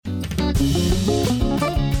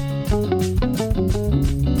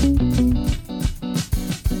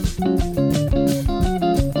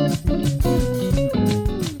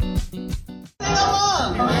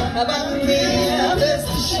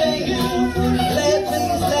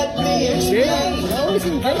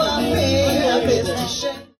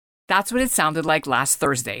That's what it sounded like last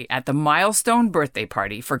Thursday at the milestone birthday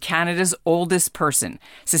party for Canada's oldest person,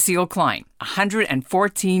 Cecile Klein,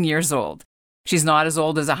 114 years old. She's not as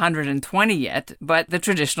old as 120 yet, but the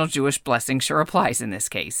traditional Jewish blessing sure applies in this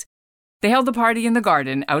case. They held the party in the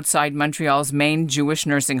garden outside Montreal's main Jewish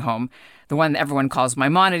nursing home, the one everyone calls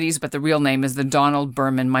Maimonides, but the real name is the Donald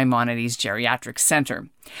Berman Maimonides Geriatric Center.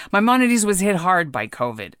 Maimonides was hit hard by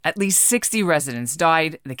COVID. At least 60 residents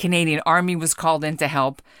died. The Canadian Army was called in to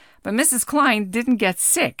help. But Mrs. Klein didn't get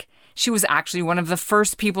sick. She was actually one of the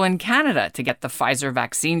first people in Canada to get the Pfizer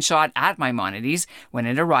vaccine shot at Maimonides when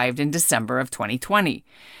it arrived in December of 2020.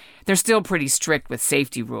 They're still pretty strict with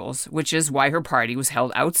safety rules, which is why her party was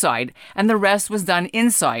held outside and the rest was done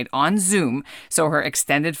inside on Zoom so her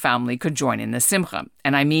extended family could join in the simcha.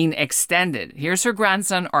 And I mean extended. Here's her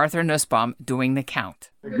grandson, Arthur Nussbaum, doing the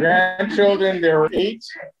count. The grandchildren, there were 8,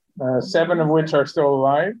 7 of which are still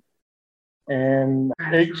alive, and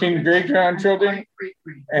 18 great-grandchildren,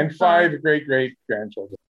 and 5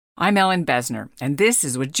 great-great-grandchildren. I'm Ellen Besner, and this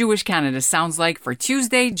is what Jewish Canada sounds like for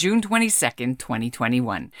Tuesday, June 22nd,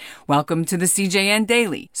 2021. Welcome to the CJN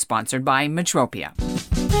Daily, sponsored by Metropia.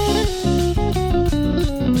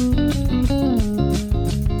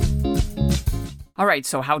 All right,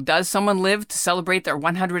 so how does someone live to celebrate their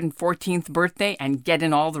 114th birthday and get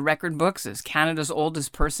in all the record books as Canada's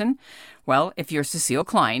oldest person? Well, if you're Cecile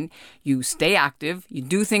Klein, you stay active, you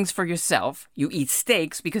do things for yourself, you eat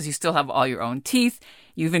steaks because you still have all your own teeth,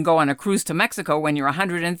 you even go on a cruise to Mexico when you're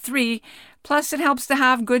 103, plus it helps to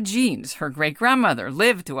have good genes. Her great-grandmother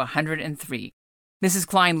lived to 103. Mrs.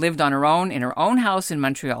 Klein lived on her own in her own house in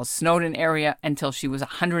Montreal's Snowdon area until she was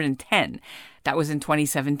 110. That was in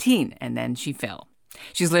 2017, and then she fell.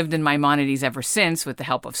 She's lived in Maimonides ever since with the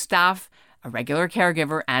help of staff, a regular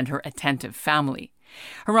caregiver, and her attentive family.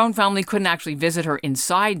 Her own family couldn't actually visit her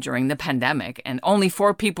inside during the pandemic, and only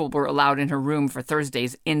 4 people were allowed in her room for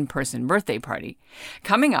Thursday's in-person birthday party.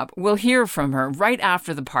 Coming up, we'll hear from her right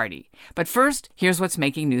after the party. But first, here's what's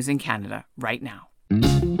making news in Canada right now.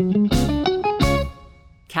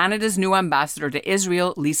 Canada's new ambassador to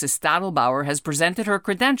Israel, Lisa Stadelbauer, has presented her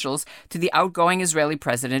credentials to the outgoing Israeli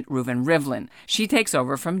President Reuven Rivlin. She takes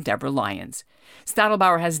over from Deborah Lyons.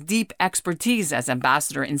 Stadelbauer has deep expertise as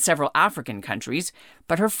ambassador in several African countries,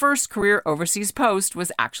 but her first career overseas post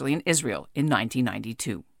was actually in Israel in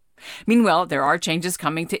 1992. Meanwhile, there are changes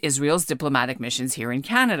coming to Israel's diplomatic missions here in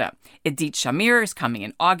Canada. Idit Shamir is coming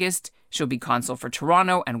in August. She'll be consul for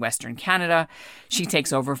Toronto and Western Canada. She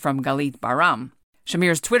takes over from Galit Baram.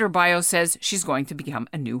 Shamir's Twitter bio says she's going to become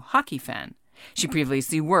a new hockey fan. She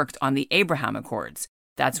previously worked on the Abraham Accords.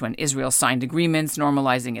 That's when Israel signed agreements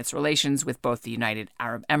normalizing its relations with both the United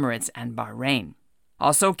Arab Emirates and Bahrain.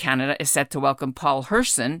 Also, Canada is set to welcome Paul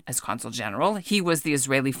Hirschson as Consul General. He was the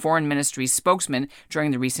Israeli Foreign Ministry's spokesman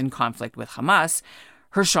during the recent conflict with Hamas.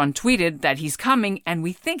 Hirschson tweeted that he's coming and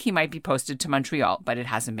we think he might be posted to Montreal, but it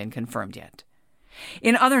hasn't been confirmed yet.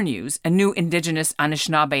 In other news, a new Indigenous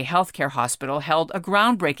Anishinaabe healthcare hospital held a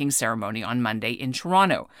groundbreaking ceremony on Monday in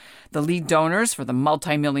Toronto. The lead donors for the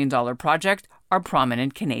multi-million-dollar project are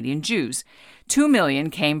prominent Canadian Jews. $2 million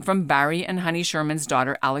came from Barry and Honey Sherman's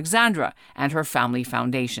daughter Alexandra and her family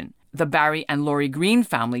foundation. The Barry and Laurie Green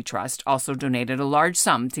Family Trust also donated a large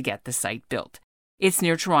sum to get the site built. It's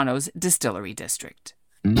near Toronto's Distillery District.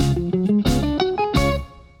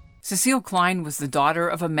 Cecile Klein was the daughter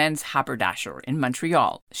of a men's haberdasher in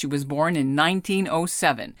Montreal. She was born in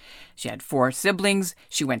 1907. She had 4 siblings,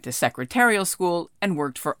 she went to secretarial school, and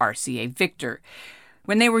worked for RCA Victor.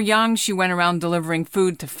 When they were young, she went around delivering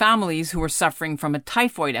food to families who were suffering from a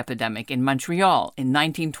typhoid epidemic in Montreal in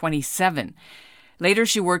 1927. Later,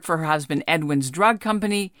 she worked for her husband Edwin's drug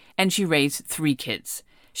company, and she raised 3 kids.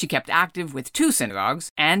 She kept active with 2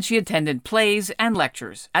 synagogues, and she attended plays and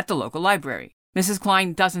lectures at the local library. Mrs.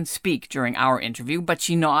 Klein doesn't speak during our interview, but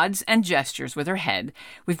she nods and gestures with her head.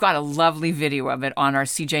 We've got a lovely video of it on our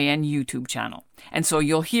CJN YouTube channel. And so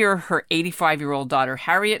you'll hear her 85-year-old daughter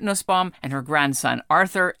Harriet Nussbaum and her grandson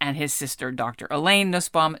Arthur and his sister Dr. Elaine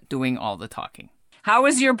Nussbaum doing all the talking. How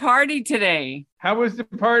was your party today? How was the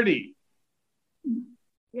party?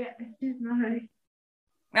 Yeah, she's not.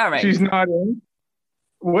 All right. She's not in.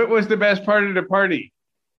 What was the best part of the party?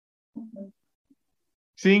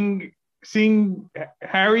 Seeing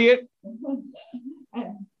Harriet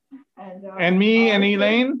and me and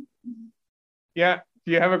Elaine. Yeah.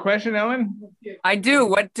 Do you have a question, Ellen? I do.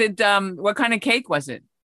 What kind of cake was it?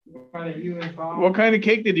 What kind of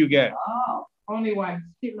cake did you get? Oh, only one.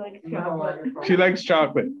 She likes chocolate. She likes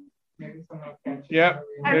chocolate. Yeah.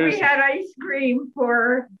 And we had ice cream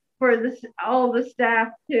for all the staff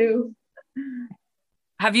too.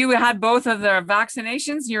 Have you had both of the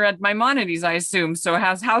vaccinations? You're at Maimonides, I assume. So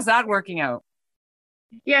how's that working out?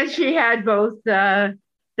 Yes, she had both. They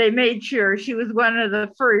made sure she was one of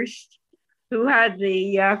the first who had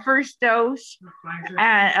the first dose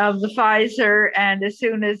of the Pfizer. And as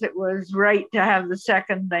soon as it was right to have the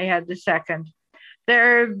second, they had the second.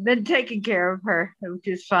 They've been taking care of her, which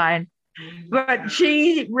is fine. But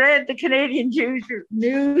she read the Canadian Jewish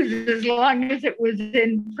news as long as it was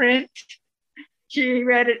in print. She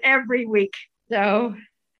read it every week. So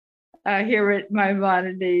here at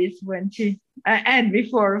Maimonides when she, and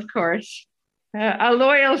before, of course, a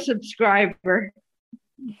loyal subscriber.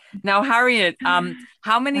 Now, Harriet,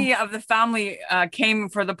 how many of the family came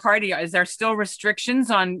for the party? Is there still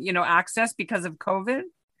restrictions on, access because of COVID?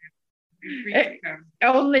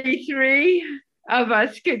 Only 3 of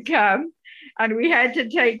us could come, and we had to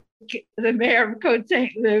take the mayor of Côte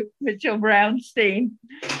St. Luc, Mitchell Brownstein,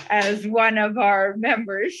 as one of our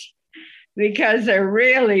members because they're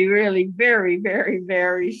really, really very, very,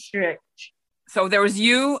 very strict. So there was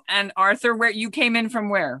you and Arthur. Where you came in from?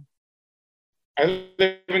 Where? I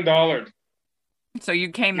live in Dollard. So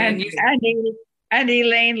you came in. And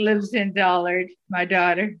Elaine lives in Dollard, my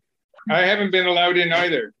daughter. I haven't been allowed in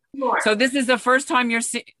either. So this is the first time you're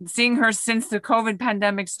seeing her since the COVID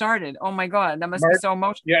pandemic started. Oh my God, that must be so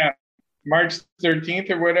emotional. Yeah, March 13th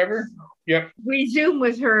or whatever. Yep. We Zoom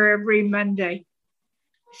with her every Monday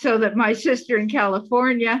so that my sister in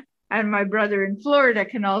California and my brother in Florida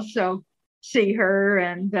can also see her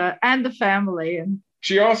and the family. And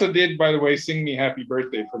she also did, by the way, sing me happy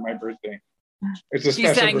birthday for my birthday. It's a special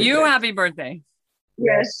She sang birthday. you happy birthday.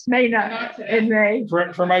 Yes, in May.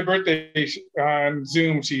 For my birthday on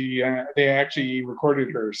Zoom, they actually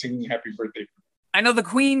recorded her singing happy birthday. I know the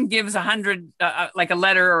Queen gives 100, like a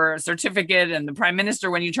letter or a certificate, and the Prime Minister,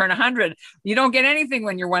 when you turn 100, you don't get anything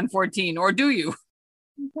when you're 114, or do you?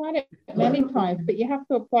 You got it many times, but you have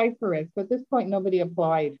to apply for it. So at this point, nobody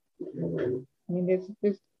applied. I mean,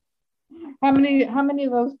 there's how many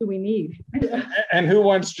of those do we need? And who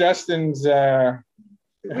wants Justin's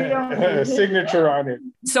signature on it?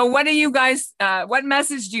 So what do you guys, what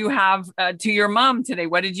message do you have to your mom today?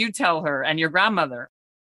 What did you tell her and your grandmother?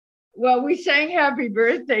 Well, we sang happy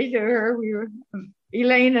birthday to her.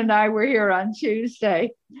 Elaine and I were here on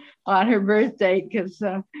Tuesday on her birthday because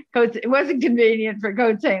it wasn't convenient for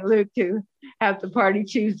Côte St. Luc to have the party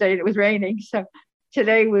Tuesday. It was raining. So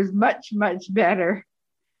today was much, much better.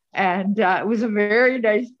 And it was a very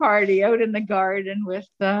nice party out in the garden with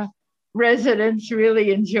residents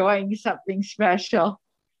really enjoying something special.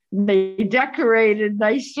 They decorated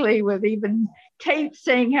nicely with even tape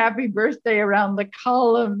saying happy birthday around the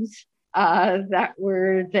columns that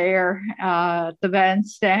were there at the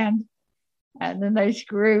bandstand, and a nice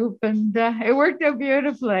group, and it worked out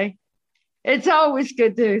beautifully. It's always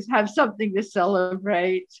good to have something to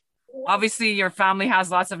celebrate. Obviously, your family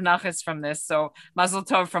has lots of nachas from this, so mazel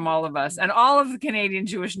tov from all of us and all of the Canadian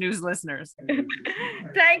Jewish News listeners.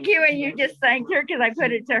 Thank you, and you just thanked her because I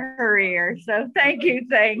put it to her ear. So thank you.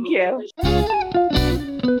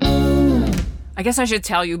 I guess I should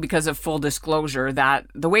tell you, because of full disclosure, that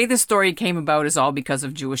the way this story came about is all because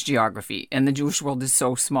of Jewish geography, and the Jewish world is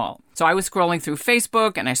so small. So I was scrolling through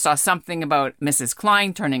Facebook, and I saw something about Mrs.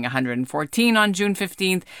 Klein turning 114 on June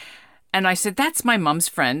 15th, and I said, that's my mom's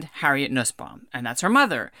friend, Harriet Nussbaum, and that's her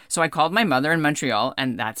mother. So I called my mother in Montreal,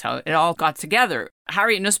 and that's how it all got together.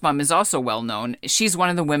 Harriet Nussbaum is also well known. She's one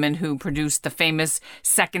of the women who produced the famous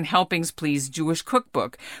Second Helpings Please Jewish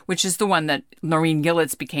cookbook, which is the one that Noreen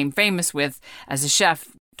Gillitz became famous with as a chef.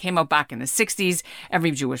 Came out back in the 60s. Every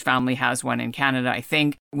Jewish family has one in Canada, I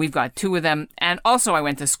think. We've got 2 of them. And also I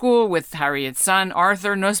went to school with Harriet's son,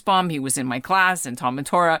 Arthur Nussbaum. He was in my class in Talmud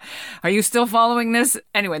Torah. Are you still following this?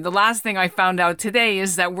 Anyway, the last thing I found out today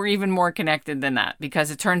is that we're even more connected than that, because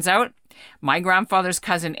it turns out my grandfather's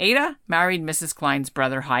cousin Ada married Mrs. Klein's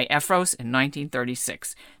brother Hai Ephros in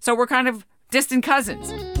 1936. So we're kind of distant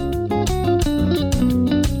cousins.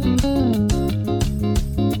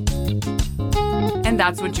 And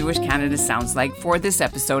that's what Jewish Canada sounds like for this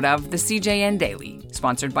episode of the CJN Daily,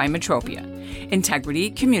 sponsored by Metropia. Integrity,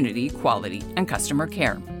 community, quality, and customer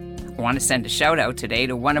care. I want to send a shout out today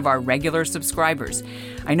to one of our regular subscribers.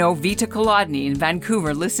 I know Vita Kolodny in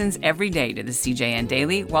Vancouver listens every day to the CJN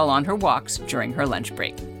Daily while on her walks during her lunch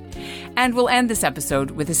break. And we'll end this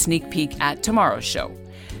episode with a sneak peek at tomorrow's show.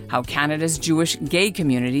 How Canada's Jewish gay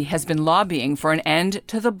community has been lobbying for an end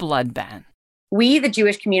to the blood ban. We, the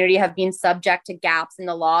Jewish community, have been subject to gaps in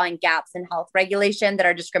the law and gaps in health regulation that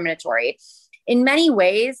are discriminatory. In many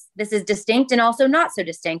ways, this is distinct and also not so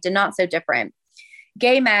distinct and not so different.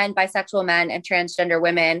 Gay men, bisexual men, and transgender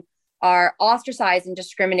women are ostracized and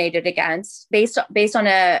discriminated against based on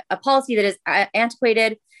a policy that is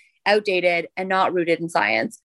antiquated, outdated, and not rooted in science.